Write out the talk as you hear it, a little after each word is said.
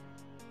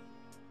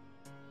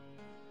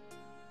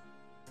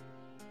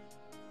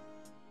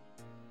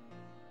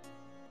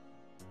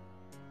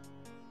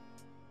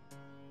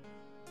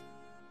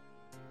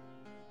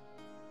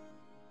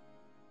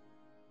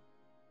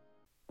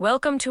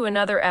Welcome to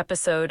another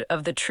episode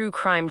of the True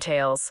Crime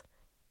Tales.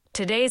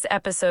 Today's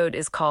episode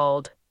is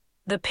called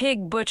The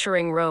Pig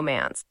Butchering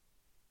Romance.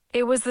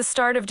 It was the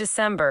start of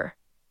December,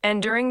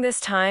 and during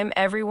this time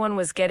everyone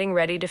was getting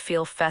ready to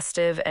feel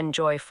festive and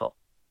joyful.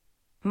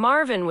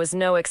 Marvin was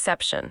no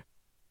exception.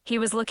 He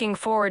was looking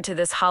forward to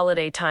this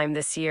holiday time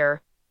this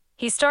year.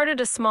 He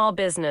started a small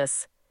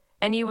business,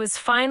 and he was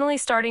finally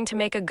starting to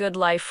make a good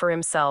life for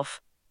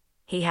himself.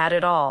 He had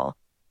it all.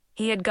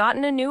 He had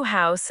gotten a new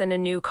house and a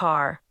new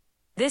car.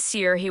 This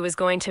year he was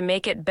going to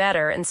make it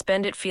better and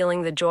spend it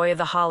feeling the joy of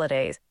the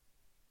holidays.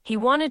 He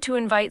wanted to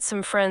invite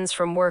some friends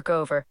from work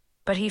over,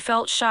 but he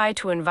felt shy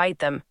to invite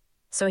them,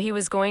 so he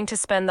was going to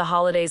spend the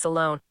holidays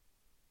alone.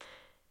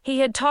 He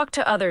had talked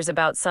to others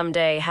about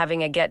someday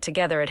having a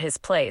get-together at his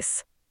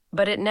place,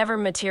 but it never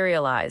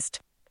materialized.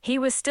 He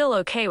was still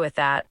okay with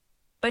that,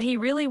 but he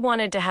really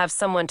wanted to have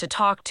someone to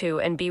talk to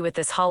and be with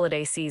this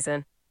holiday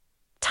season.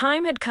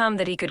 Time had come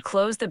that he could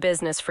close the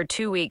business for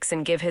 2 weeks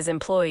and give his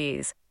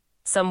employees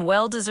some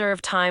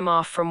well-deserved time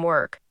off from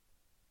work.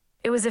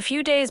 It was a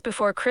few days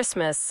before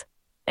Christmas,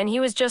 and he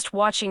was just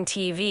watching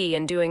TV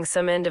and doing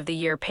some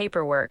end-of-the-year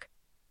paperwork.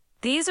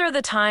 These are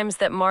the times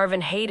that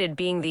Marvin hated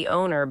being the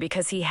owner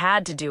because he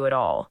had to do it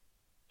all.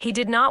 He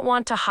did not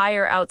want to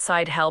hire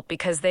outside help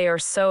because they are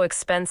so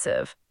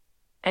expensive,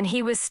 and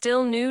he was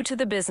still new to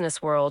the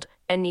business world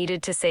and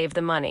needed to save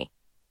the money.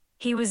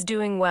 He was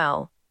doing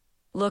well,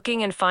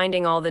 looking and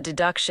finding all the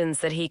deductions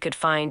that he could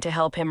find to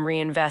help him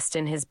reinvest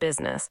in his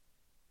business.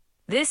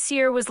 This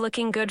year was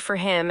looking good for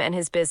him and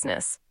his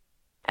business.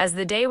 As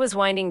the day was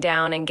winding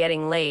down and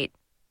getting late,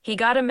 he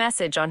got a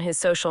message on his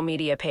social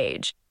media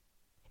page.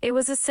 It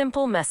was a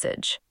simple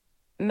message.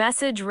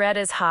 Message read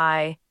as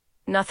hi,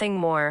 nothing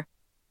more.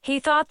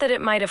 He thought that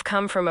it might have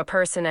come from a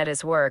person at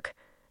his work,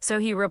 so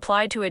he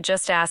replied to it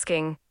just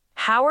asking,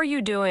 "How are you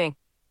doing?"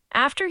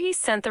 After he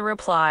sent the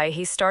reply,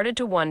 he started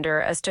to wonder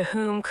as to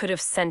whom could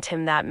have sent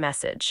him that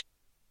message.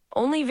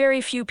 Only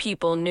very few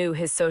people knew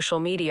his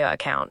social media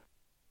account.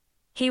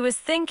 He was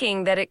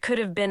thinking that it could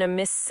have been a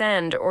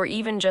missend or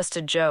even just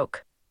a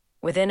joke.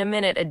 Within a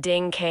minute, a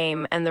ding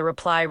came and the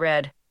reply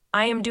read,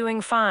 "I am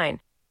doing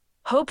fine.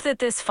 Hope that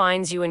this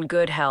finds you in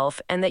good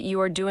health and that you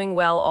are doing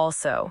well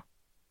also."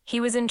 He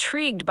was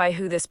intrigued by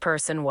who this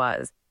person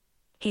was.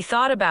 He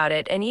thought about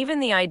it, and even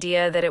the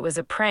idea that it was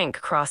a prank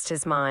crossed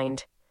his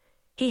mind.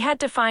 He had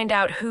to find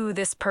out who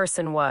this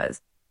person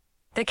was.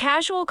 The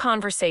casual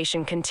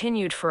conversation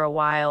continued for a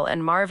while,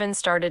 and Marvin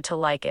started to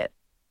like it.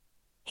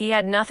 He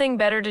had nothing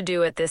better to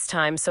do at this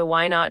time, so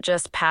why not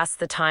just pass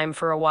the time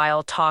for a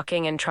while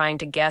talking and trying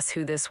to guess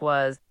who this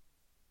was?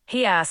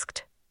 He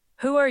asked,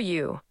 "Who are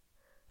you?"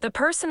 The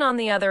person on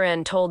the other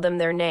end told them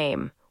their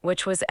name,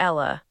 which was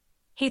Ella.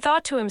 He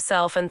thought to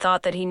himself and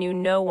thought that he knew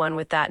no one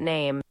with that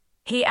name.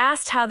 He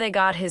asked how they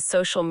got his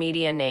social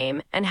media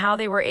name and how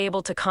they were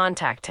able to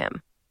contact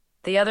him.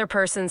 The other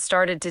person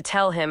started to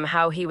tell him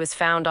how he was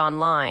found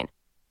online.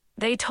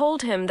 They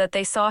told him that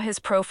they saw his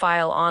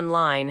profile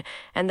online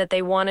and that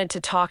they wanted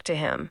to talk to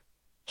him.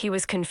 He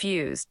was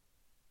confused.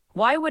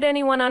 Why would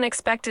anyone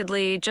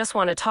unexpectedly just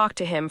want to talk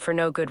to him for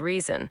no good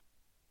reason?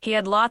 He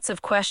had lots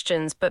of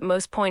questions, but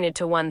most pointed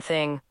to one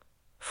thing: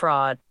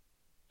 fraud.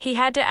 He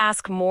had to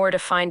ask more to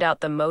find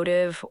out the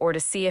motive or to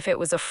see if it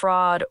was a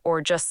fraud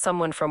or just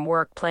someone from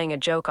work playing a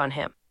joke on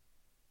him.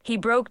 He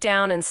broke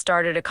down and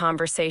started a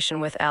conversation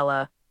with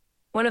Ella.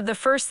 One of the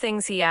first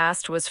things he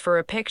asked was for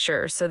a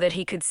picture so that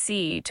he could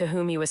see to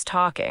whom he was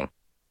talking.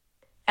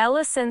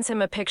 Ella sends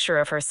him a picture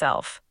of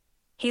herself.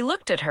 He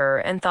looked at her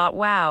and thought,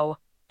 wow,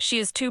 she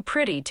is too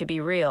pretty to be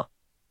real.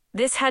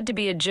 This had to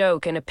be a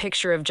joke and a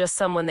picture of just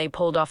someone they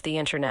pulled off the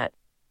internet.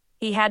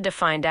 He had to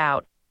find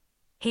out.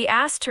 He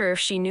asked her if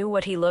she knew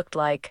what he looked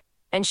like,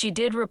 and she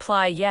did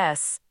reply,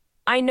 "Yes,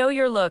 I know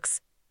your looks.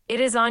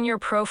 It is on your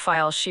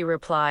profile," she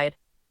replied.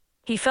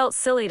 He felt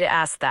silly to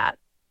ask that,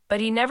 but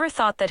he never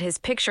thought that his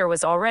picture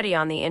was already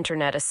on the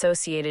internet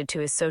associated to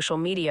his social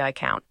media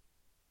account.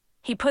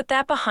 He put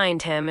that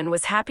behind him and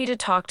was happy to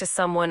talk to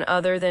someone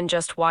other than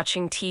just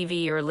watching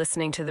TV or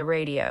listening to the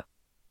radio.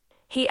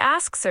 He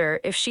asks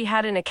her if she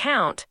had an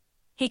account.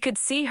 He could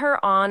see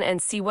her on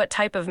and see what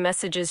type of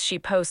messages she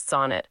posts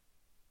on it.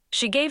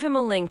 She gave him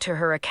a link to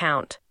her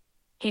account.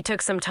 He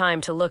took some time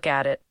to look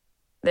at it.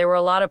 There were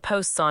a lot of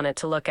posts on it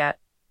to look at.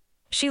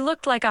 She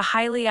looked like a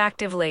highly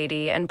active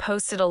lady and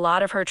posted a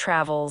lot of her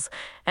travels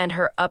and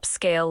her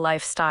upscale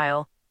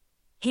lifestyle.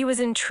 He was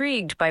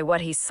intrigued by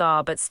what he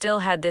saw, but still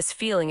had this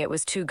feeling it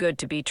was too good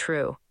to be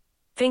true,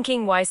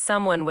 thinking why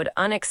someone would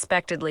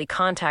unexpectedly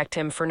contact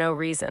him for no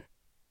reason.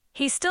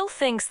 He still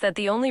thinks that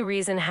the only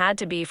reason had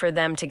to be for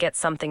them to get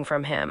something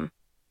from him.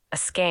 A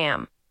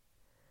scam.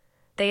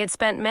 They had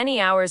spent many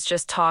hours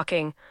just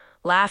talking,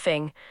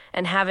 laughing,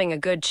 and having a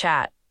good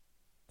chat.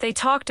 They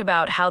talked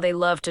about how they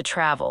loved to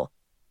travel,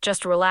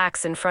 just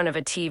relax in front of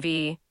a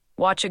TV,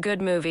 watch a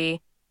good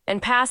movie,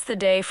 and pass the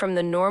day from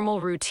the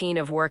normal routine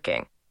of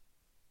working.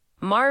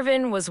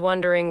 Marvin was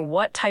wondering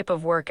what type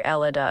of work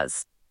Ella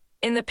does.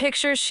 In the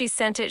pictures she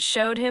sent it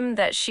showed him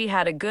that she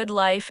had a good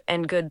life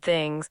and good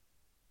things.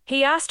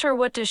 He asked her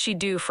what does she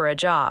do for a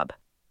job.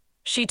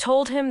 She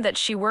told him that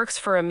she works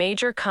for a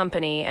major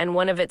company and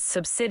one of its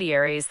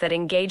subsidiaries that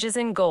engages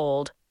in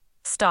gold,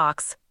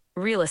 stocks,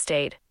 real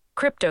estate,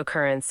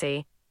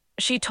 cryptocurrency.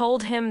 She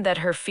told him that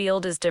her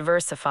field is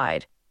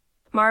diversified.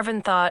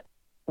 Marvin thought,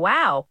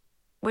 wow,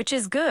 which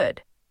is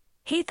good.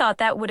 He thought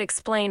that would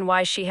explain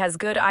why she has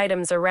good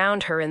items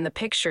around her in the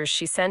pictures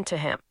she sent to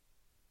him.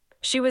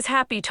 She was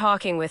happy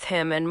talking with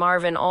him, and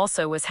Marvin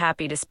also was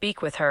happy to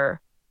speak with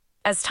her.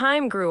 As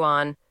time grew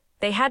on,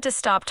 they had to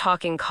stop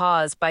talking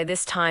cause by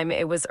this time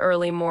it was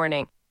early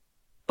morning.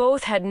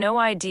 Both had no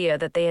idea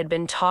that they had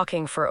been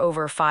talking for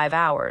over 5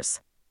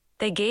 hours.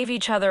 They gave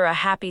each other a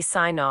happy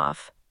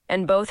sign-off,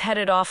 and both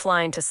headed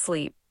offline to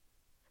sleep.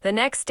 The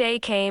next day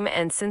came,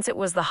 and since it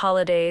was the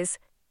holidays,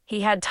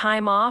 he had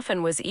time off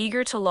and was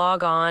eager to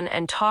log on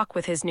and talk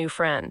with his new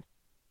friend.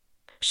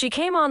 She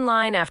came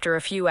online after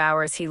a few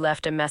hours. He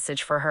left a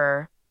message for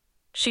her.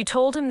 She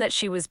told him that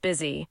she was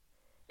busy,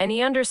 and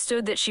he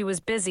understood that she was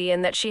busy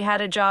and that she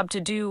had a job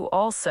to do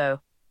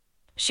also.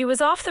 She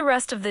was off the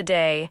rest of the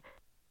day,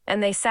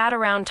 and they sat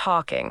around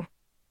talking.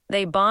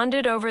 They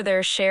bonded over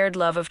their shared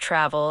love of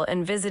travel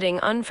and visiting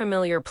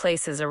unfamiliar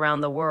places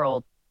around the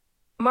world.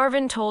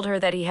 Marvin told her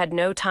that he had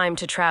no time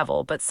to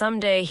travel, but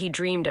someday he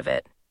dreamed of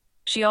it.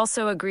 She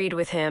also agreed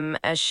with him,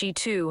 as she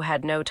too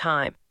had no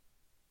time.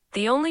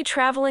 The only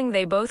traveling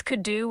they both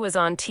could do was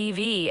on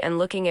TV and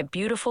looking at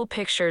beautiful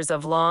pictures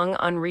of long,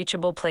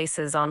 unreachable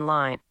places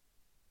online.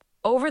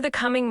 Over the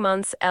coming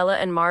months, Ella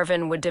and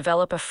Marvin would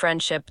develop a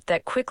friendship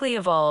that quickly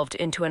evolved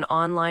into an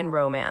online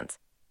romance.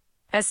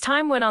 As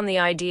time went on, the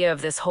idea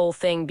of this whole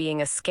thing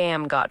being a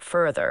scam got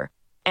further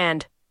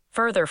and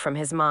further from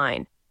his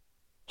mind.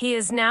 He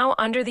is now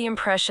under the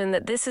impression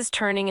that this is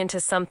turning into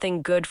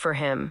something good for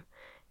him,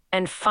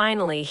 and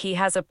finally he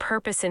has a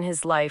purpose in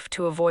his life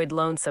to avoid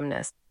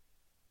lonesomeness.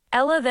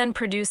 Ella then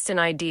produced an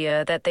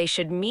idea that they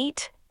should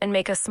meet and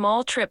make a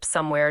small trip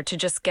somewhere to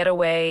just get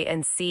away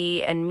and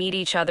see and meet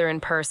each other in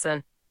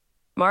person.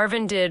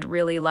 Marvin did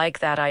really like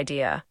that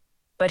idea,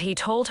 but he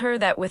told her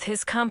that with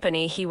his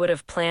company he would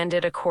have planned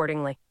it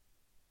accordingly.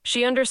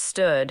 She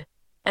understood,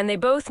 and they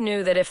both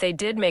knew that if they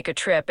did make a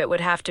trip it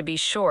would have to be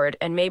short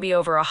and maybe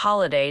over a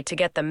holiday to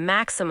get the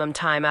maximum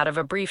time out of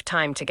a brief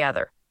time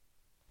together.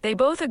 They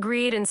both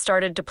agreed and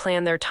started to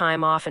plan their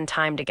time off and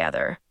time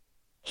together.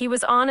 He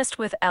was honest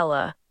with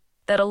Ella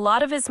that a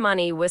lot of his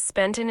money was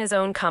spent in his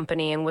own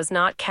company and was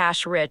not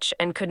cash rich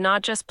and could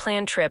not just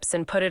plan trips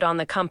and put it on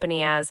the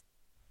company as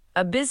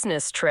a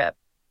business trip.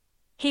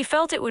 He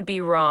felt it would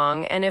be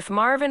wrong, and if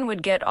Marvin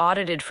would get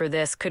audited for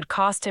this, could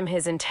cost him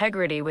his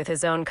integrity with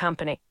his own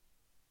company.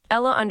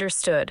 Ella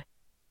understood.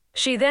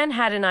 She then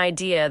had an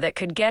idea that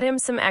could get him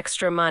some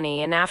extra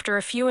money, and after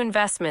a few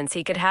investments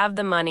he could have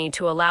the money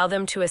to allow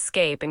them to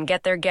escape and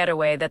get their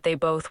getaway that they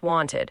both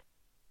wanted.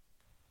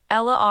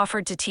 Ella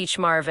offered to teach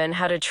Marvin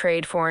how to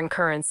trade foreign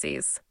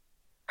currencies.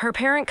 Her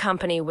parent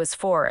company was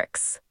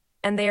Forex,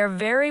 and they are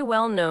very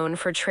well known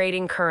for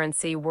trading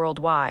currency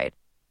worldwide.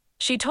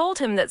 She told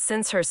him that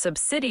since her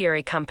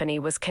subsidiary company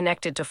was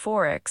connected to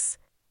Forex,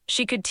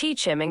 she could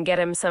teach him and get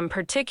him some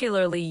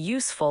particularly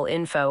useful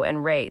info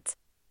and rates.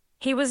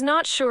 He was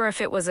not sure if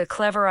it was a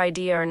clever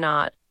idea or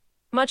not,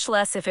 much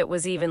less if it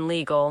was even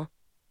legal,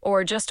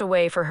 or just a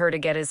way for her to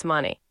get his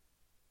money.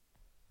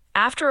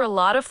 After a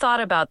lot of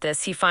thought about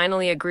this, he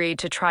finally agreed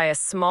to try a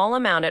small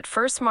amount. At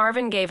first,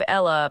 Marvin gave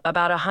Ella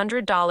about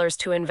 $100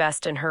 to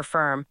invest in her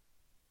firm.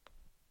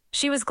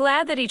 She was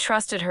glad that he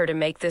trusted her to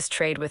make this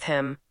trade with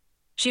him.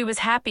 She was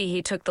happy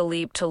he took the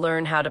leap to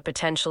learn how to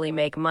potentially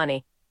make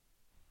money.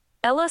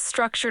 Ella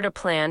structured a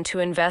plan to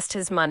invest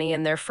his money,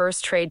 and their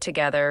first trade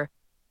together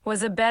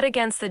was a bet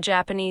against the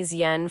Japanese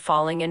yen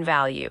falling in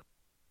value.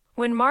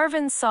 When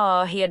Marvin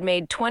saw he had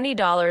made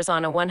 $20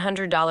 on a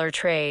 $100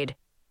 trade,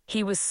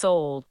 he was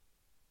sold.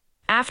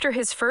 After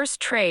his first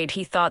trade,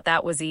 he thought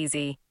that was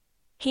easy.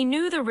 He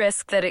knew the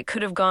risk that it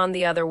could have gone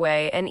the other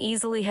way and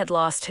easily had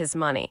lost his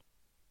money.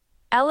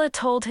 Ella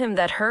told him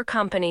that her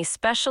company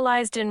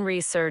specialized in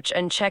research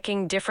and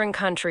checking different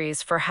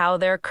countries for how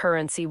their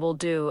currency will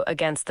do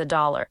against the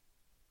dollar.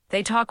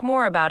 They talk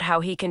more about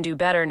how he can do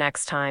better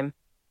next time.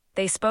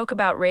 They spoke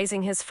about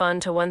raising his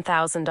fund to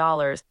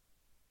 $1,000.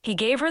 He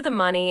gave her the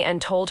money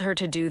and told her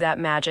to do that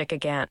magic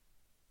again.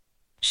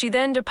 She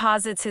then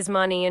deposits his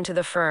money into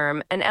the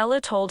firm, and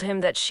Ella told him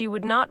that she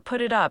would not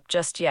put it up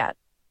just yet.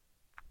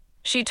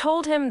 She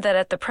told him that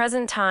at the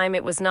present time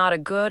it was not a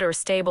good or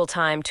stable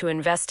time to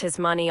invest his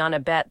money on a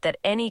bet that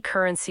any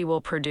currency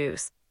will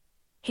produce.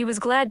 He was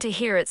glad to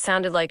hear it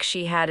sounded like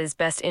she had his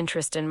best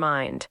interest in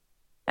mind.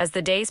 As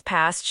the days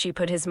passed, she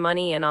put his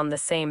money in on the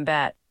same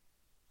bet.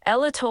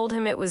 Ella told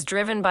him it was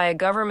driven by a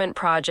government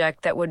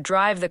project that would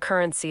drive the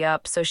currency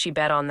up, so she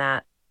bet on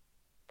that.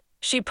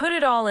 She put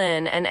it all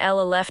in, and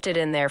Ella left it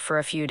in there for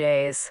a few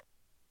days.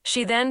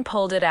 She then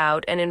pulled it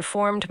out and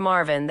informed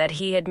Marvin that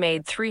he had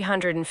made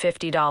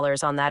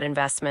 $350 on that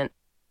investment.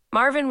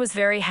 Marvin was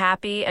very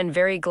happy and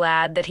very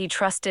glad that he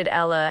trusted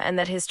Ella and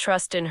that his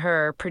trust in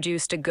her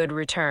produced a good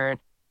return.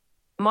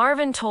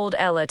 Marvin told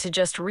Ella to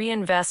just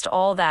reinvest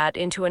all that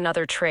into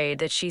another trade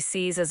that she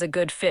sees as a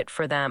good fit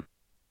for them.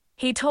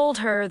 He told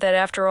her that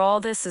after all,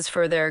 this is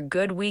for their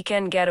good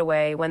weekend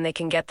getaway when they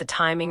can get the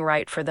timing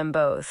right for them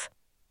both,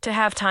 to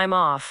have time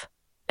off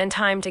and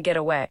time to get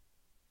away.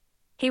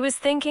 He was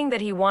thinking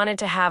that he wanted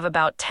to have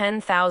about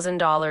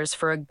 $10,000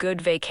 for a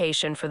good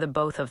vacation for the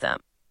both of them.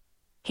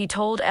 He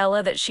told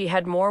Ella that she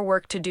had more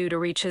work to do to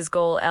reach his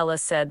goal. Ella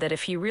said that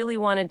if he really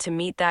wanted to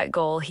meet that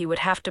goal, he would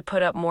have to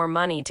put up more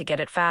money to get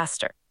it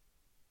faster.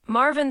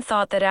 Marvin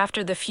thought that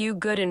after the few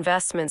good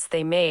investments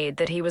they made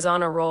that he was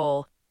on a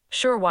roll.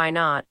 Sure, why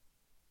not?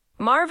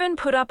 Marvin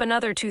put up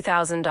another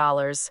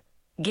 $2,000,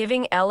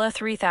 giving Ella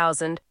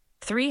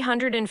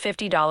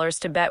 $3,350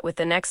 to bet with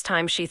the next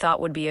time she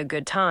thought would be a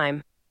good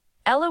time.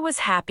 Ella was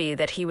happy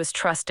that he was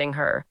trusting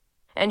her,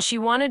 and she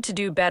wanted to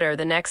do better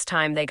the next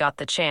time they got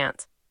the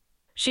chance.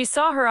 She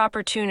saw her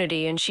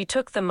opportunity and she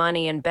took the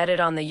money and bet it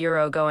on the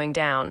euro going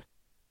down.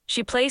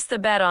 She placed the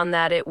bet on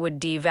that it would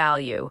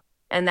devalue,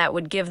 and that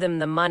would give them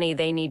the money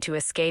they need to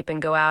escape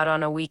and go out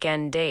on a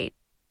weekend date.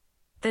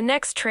 The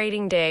next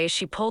trading day,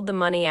 she pulled the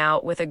money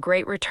out with a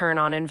great return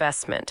on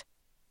investment.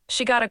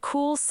 She got a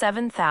cool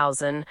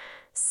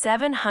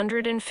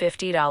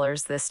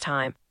 $7,750 this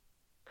time.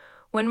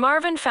 When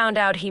Marvin found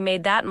out he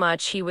made that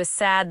much, he was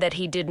sad that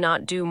he did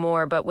not do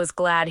more but was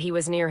glad he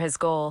was near his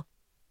goal.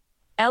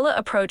 Ella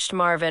approached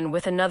Marvin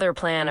with another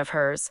plan of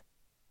hers.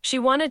 She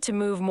wanted to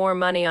move more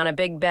money on a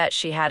big bet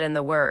she had in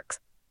the works.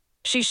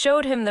 She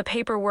showed him the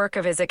paperwork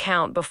of his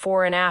account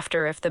before and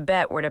after if the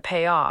bet were to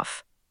pay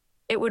off.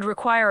 It would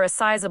require a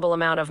sizable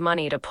amount of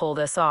money to pull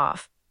this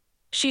off.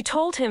 She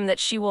told him that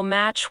she will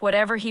match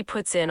whatever he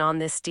puts in on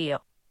this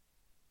deal.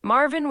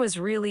 Marvin was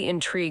really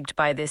intrigued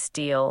by this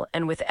deal,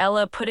 and with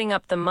Ella putting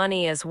up the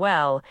money as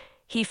well,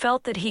 he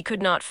felt that he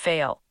could not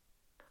fail.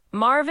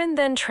 Marvin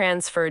then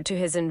transferred to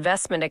his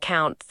investment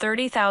account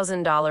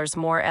 $30,000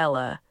 more.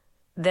 Ella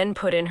then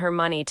put in her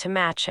money to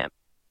match him.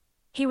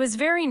 He was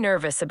very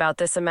nervous about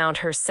this amount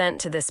her sent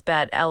to this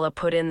bet. Ella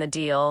put in the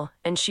deal,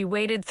 and she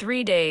waited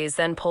 3 days,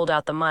 then pulled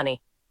out the money.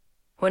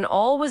 When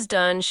all was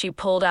done, she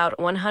pulled out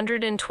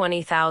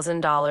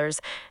 $120,000,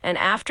 and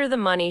after the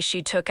money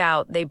she took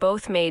out, they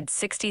both made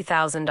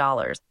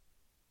 $60,000.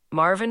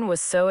 Marvin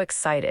was so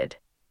excited.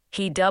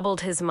 He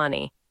doubled his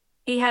money.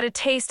 He had a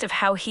taste of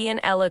how he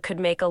and Ella could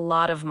make a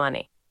lot of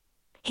money.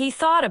 He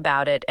thought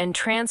about it and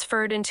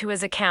transferred into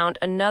his account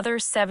another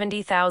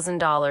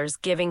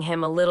 $70,000, giving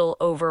him a little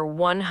over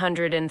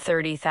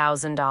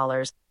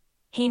 $130,000.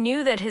 He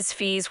knew that his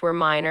fees were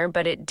minor,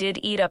 but it did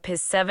eat up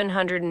his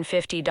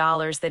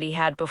 $750 that he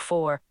had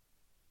before.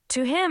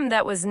 To him,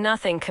 that was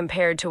nothing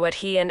compared to what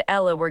he and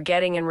Ella were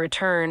getting in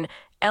return.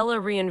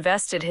 Ella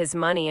reinvested his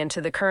money into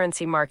the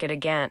currency market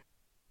again.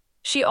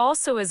 She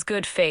also, as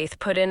good faith,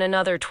 put in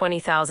another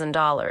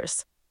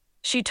 $20,000.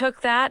 She took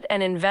that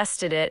and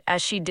invested it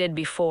as she did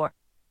before.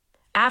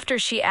 After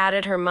she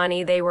added her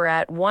money, they were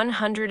at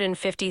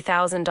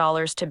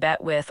 $150,000 to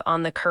bet with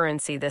on the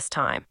currency this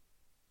time.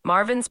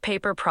 Marvin's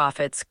paper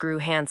profits grew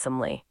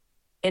handsomely.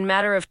 In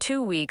matter of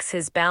 2 weeks,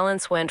 his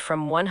balance went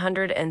from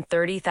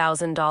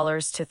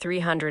 $130,000 to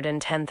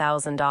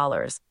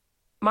 $310,000.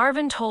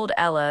 Marvin told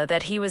Ella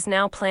that he was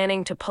now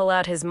planning to pull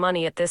out his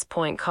money at this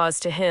point,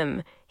 cause to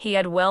him he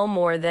had well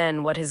more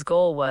than what his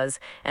goal was,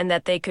 and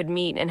that they could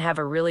meet and have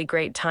a really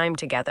great time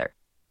together.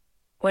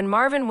 When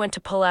Marvin went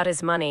to pull out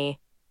his money,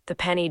 the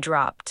penny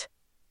dropped.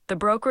 The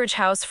brokerage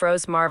house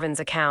froze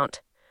Marvin's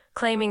account,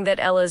 claiming that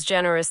Ella's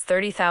generous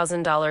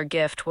 $30,000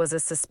 gift was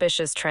a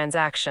suspicious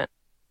transaction.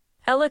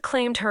 Ella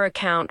claimed her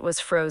account was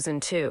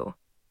frozen too.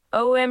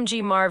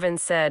 OMG, Marvin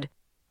said,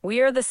 "We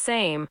are the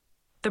same."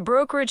 The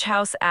brokerage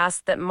house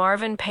asked that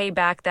Marvin pay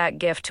back that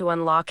gift to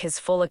unlock his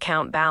full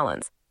account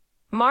balance.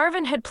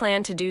 Marvin had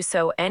planned to do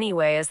so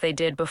anyway, as they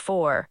did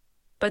before,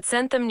 but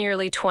sent them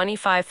nearly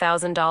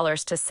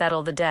 $25,000 to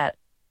settle the debt.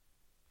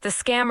 The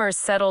scammers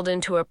settled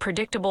into a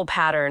predictable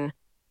pattern,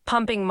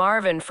 pumping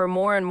Marvin for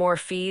more and more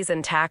fees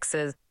and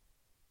taxes.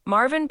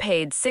 Marvin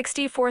paid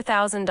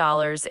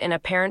 $64,000 in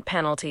apparent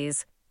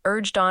penalties,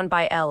 urged on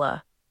by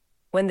Ella.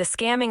 When the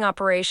scamming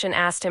operation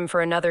asked him for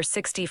another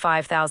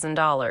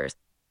 $65,000,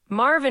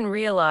 Marvin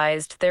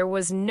realized there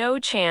was no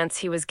chance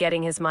he was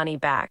getting his money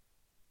back.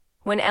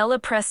 When Ella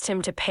pressed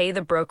him to pay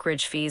the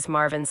brokerage fees,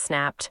 Marvin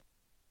snapped.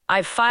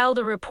 "I've filed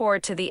a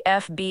report to the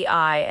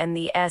FBI and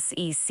the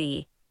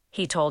SEC,"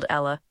 he told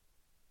Ella.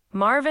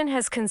 Marvin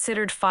has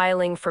considered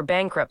filing for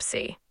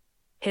bankruptcy.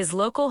 His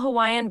local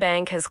Hawaiian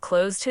bank has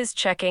closed his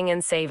checking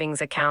and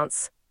savings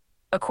accounts,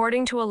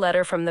 according to a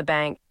letter from the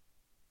bank.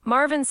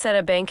 Marvin said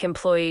a bank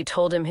employee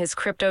told him his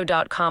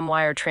Crypto.com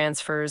wire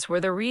transfers were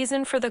the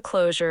reason for the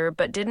closure,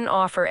 but didn't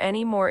offer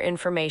any more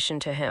information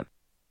to him.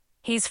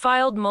 He's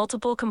filed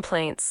multiple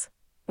complaints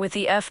with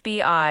the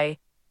FBI,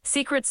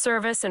 Secret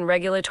Service, and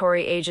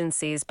regulatory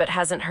agencies, but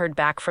hasn't heard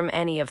back from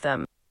any of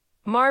them.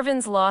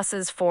 Marvin's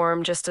losses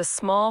form just a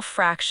small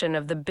fraction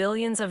of the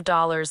billions of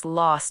dollars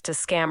lost to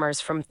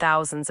scammers from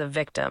thousands of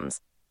victims.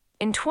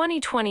 In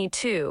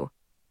 2022,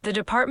 The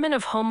Department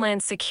of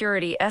Homeland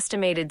Security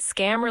estimated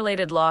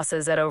scam-related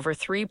losses at over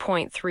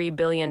 $3.3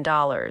 billion.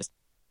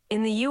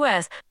 In the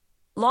U.S.,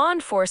 law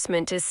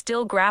enforcement is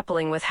still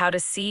grappling with how to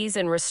seize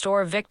and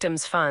restore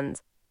victims'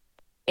 funds.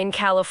 In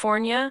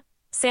California,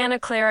 Santa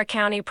Clara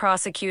County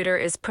prosecutor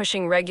is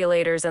pushing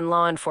regulators and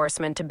law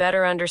enforcement to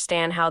better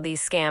understand how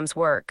these scams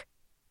work.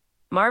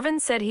 Marvin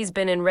said he's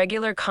been in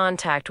regular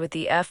contact with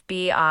the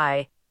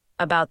FBI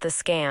about the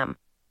scam.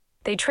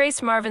 They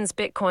traced Marvin's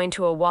Bitcoin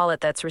to a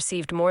wallet that's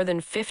received more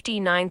than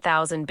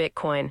 59,000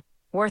 Bitcoin,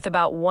 worth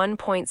about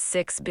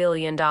 $1.6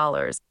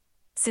 billion,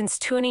 since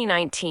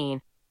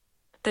 2019.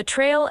 The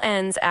trail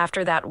ends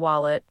after that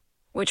wallet,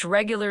 which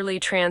regularly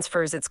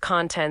transfers its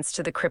contents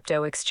to the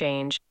crypto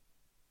exchange.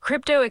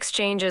 Crypto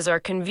exchanges are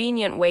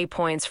convenient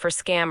waypoints for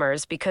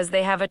scammers because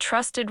they have a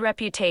trusted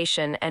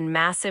reputation and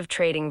massive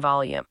trading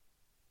volume.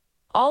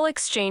 All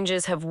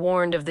exchanges have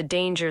warned of the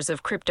dangers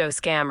of crypto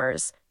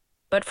scammers,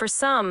 but for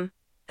some,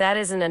 that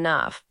isn't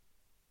enough.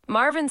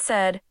 Marvin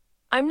said,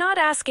 "I'm not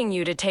asking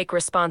you to take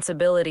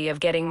responsibility of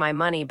getting my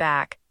money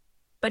back,"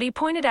 but he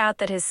pointed out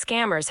that his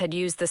scammers had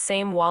used the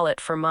same wallet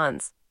for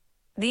months.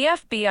 The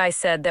FBI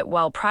said that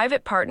while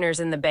private partners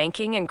in the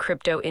banking and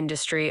crypto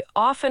industry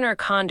often are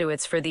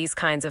conduits for these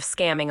kinds of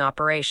scamming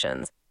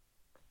operations,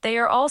 they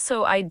are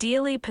also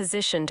ideally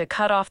positioned to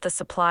cut off the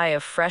supply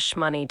of fresh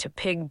money to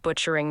pig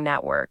butchering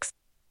networks.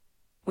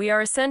 "We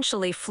are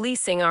essentially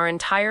fleecing our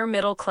entire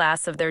middle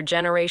class of their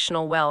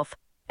generational wealth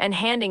and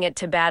handing it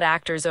to bad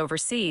actors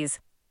overseas,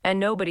 and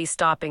nobody's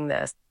stopping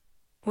this."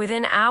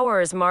 Within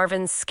hours,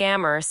 Marvin's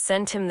scammer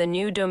sent him the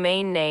new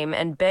domain name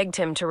and begged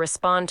him to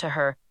respond to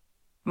her.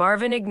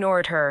 Marvin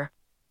ignored her.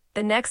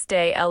 The next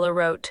day, Ella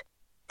wrote,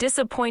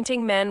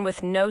 "Disappointing men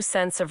with no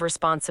sense of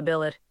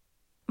responsibility."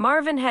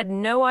 Marvin had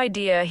no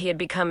idea he had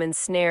become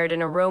ensnared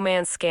in a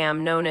romance scam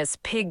known as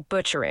pig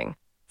butchering,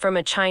 from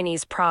a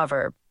Chinese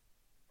proverb.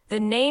 The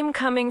name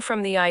coming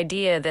from the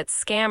idea that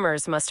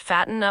scammers must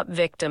fatten up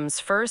victims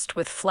first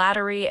with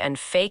flattery and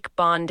fake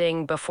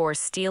bonding before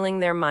stealing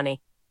their money.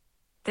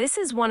 This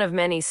is one of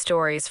many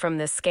stories from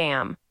this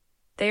scam.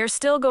 They are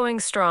still going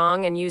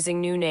strong and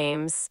using new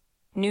names,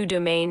 new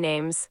domain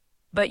names,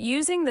 but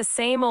using the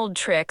same old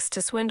tricks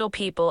to swindle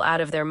people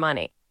out of their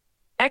money.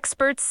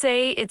 Experts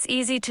say it's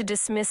easy to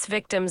dismiss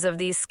victims of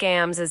these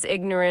scams as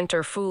ignorant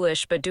or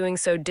foolish, but doing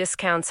so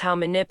discounts how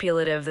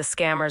manipulative the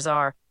scammers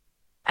are.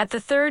 At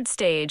the third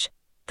stage,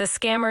 the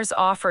scammers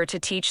offer to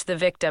teach the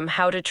victim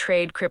how to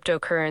trade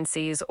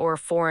cryptocurrencies or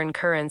foreign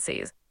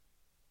currencies.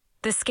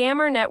 The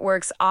scammer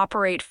networks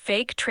operate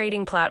fake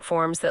trading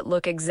platforms that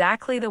look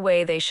exactly the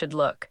way they should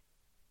look.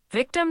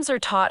 Victims are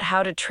taught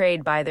how to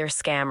trade by their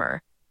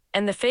scammer,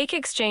 and the fake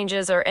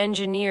exchanges are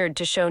engineered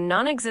to show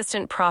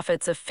non-existent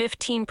profits of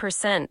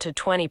 15% to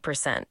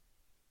 20%.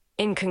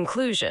 In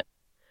conclusion,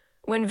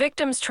 when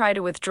victims try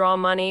to withdraw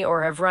money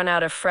or have run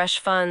out of fresh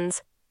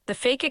funds, the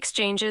fake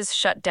exchanges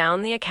shut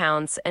down the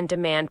accounts and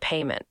demand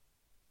payment.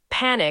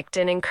 Panicked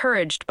and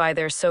encouraged by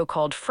their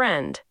so-called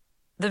friend,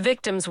 the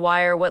victims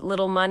wire what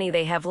little money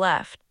they have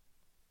left.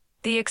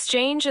 The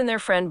exchange and their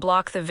friend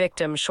block the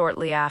victim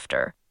shortly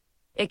after.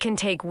 It can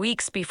take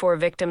weeks before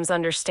victims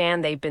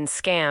understand they've been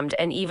scammed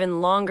and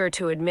even longer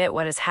to admit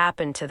what has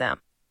happened to them.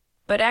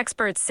 But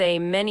experts say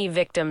many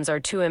victims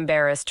are too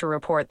embarrassed to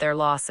report their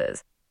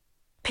losses.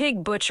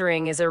 Pig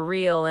butchering is a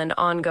real and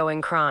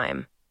ongoing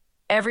crime.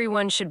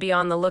 Everyone should be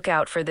on the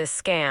lookout for this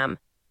scam,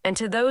 and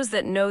to those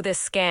that know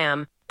this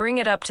scam, bring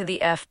it up to the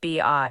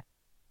FBI.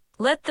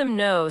 Let them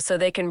know so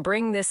they can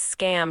bring this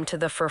scam to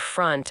the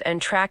forefront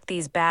and track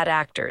these bad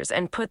actors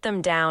and put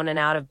them down and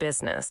out of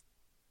business.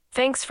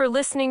 Thanks for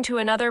listening to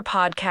another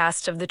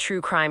podcast of the True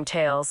Crime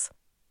Tales.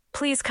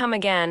 Please come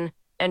again,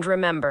 and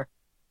remember,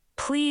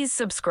 please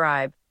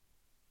subscribe.